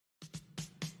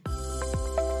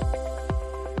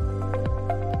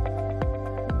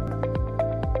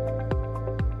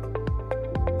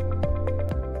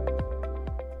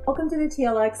welcome to the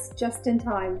TLX Just in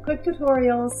Time quick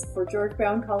tutorials for George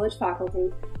Brown College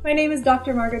faculty. My name is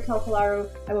Dr. Margaret Talpalaro.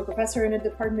 I'm a professor in the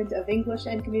Department of English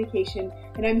and Communication,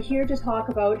 and I'm here to talk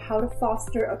about how to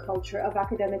foster a culture of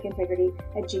academic integrity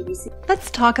at GBC. Let's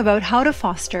talk about how to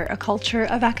foster a culture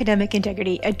of academic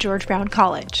integrity at George Brown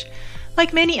College.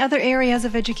 Like many other areas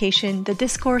of education, the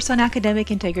discourse on academic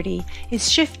integrity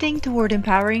is shifting toward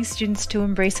empowering students to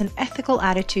embrace an ethical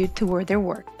attitude toward their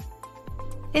work.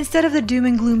 Instead of the doom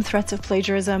and gloom threats of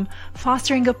plagiarism,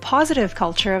 fostering a positive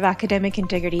culture of academic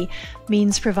integrity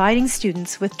means providing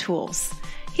students with tools.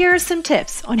 Here are some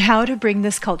tips on how to bring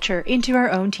this culture into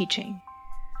our own teaching.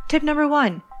 Tip number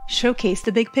 1. Showcase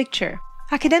the big picture.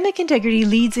 Academic integrity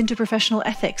leads into professional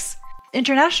ethics.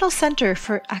 International Center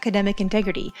for Academic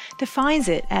Integrity defines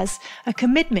it as a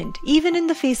commitment, even in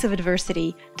the face of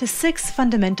adversity, to 6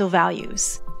 fundamental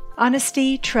values: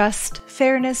 honesty, trust,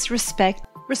 fairness, respect,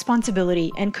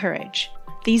 responsibility, and courage.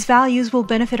 These values will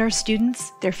benefit our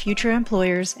students, their future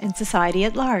employers, and society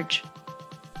at large.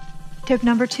 Tip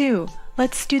number 2.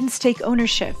 Let students take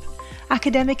ownership.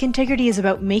 Academic integrity is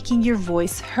about making your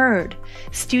voice heard.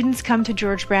 Students come to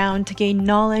George Brown to gain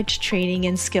knowledge, training,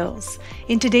 and skills.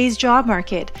 In today's job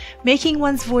market, making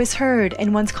one's voice heard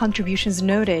and one's contributions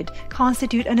noted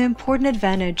constitute an important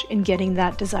advantage in getting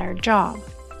that desired job.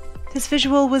 This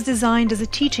visual was designed as a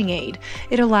teaching aid.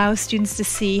 It allows students to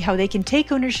see how they can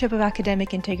take ownership of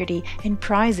academic integrity and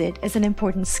prize it as an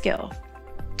important skill.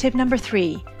 Tip number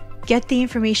 3. Get the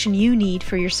information you need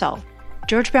for yourself.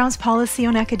 George Brown's policy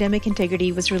on academic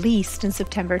integrity was released in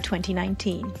September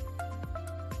 2019.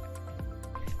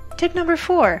 Tip number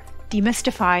 4.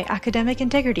 Demystify academic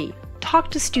integrity.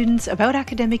 Talk to students about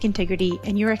academic integrity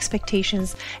and your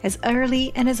expectations as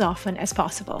early and as often as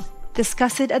possible.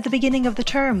 Discuss it at the beginning of the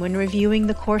term when reviewing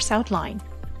the course outline.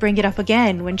 Bring it up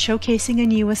again when showcasing a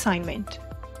new assignment.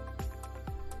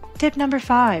 Tip number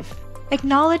 5.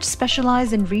 Acknowledge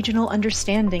specialized and regional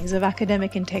understandings of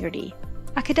academic integrity.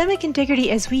 Academic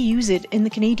integrity as we use it in the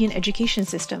Canadian education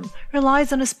system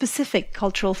relies on a specific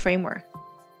cultural framework.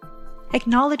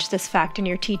 Acknowledge this fact in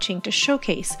your teaching to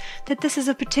showcase that this is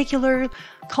a particular,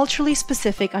 culturally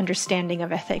specific understanding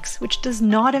of ethics, which does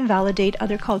not invalidate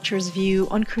other cultures' view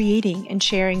on creating and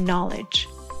sharing knowledge.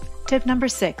 Tip number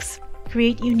 6.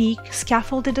 Create unique,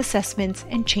 scaffolded assessments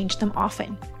and change them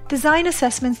often. Design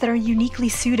assessments that are uniquely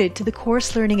suited to the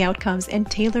course learning outcomes and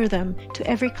tailor them to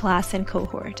every class and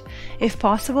cohort. If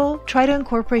possible, try to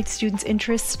incorporate students'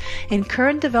 interests in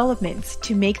current developments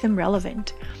to make them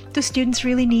relevant. Do students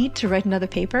really need to write another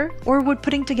paper, or would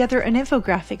putting together an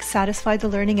infographic satisfy the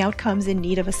learning outcomes in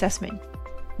need of assessment?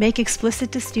 Make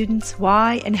explicit to students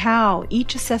why and how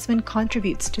each assessment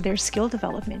contributes to their skill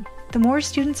development. The more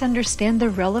students understand the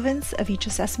relevance of each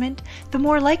assessment, the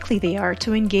more likely they are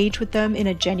to engage with them in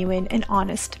a genuine and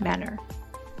honest manner.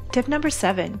 Tip number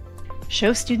 7.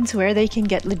 Show students where they can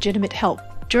get legitimate help.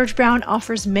 George Brown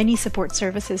offers many support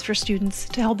services for students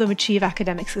to help them achieve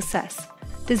academic success.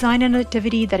 Design an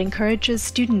activity that encourages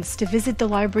students to visit the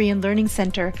Library and Learning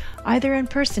Center either in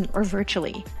person or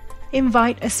virtually.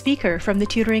 Invite a speaker from the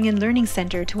Tutoring and Learning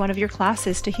Center to one of your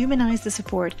classes to humanize the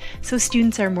support so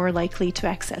students are more likely to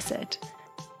access it.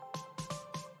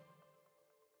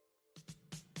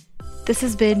 This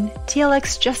has been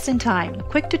TLX Just in Time,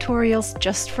 quick tutorials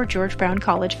just for George Brown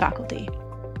College faculty.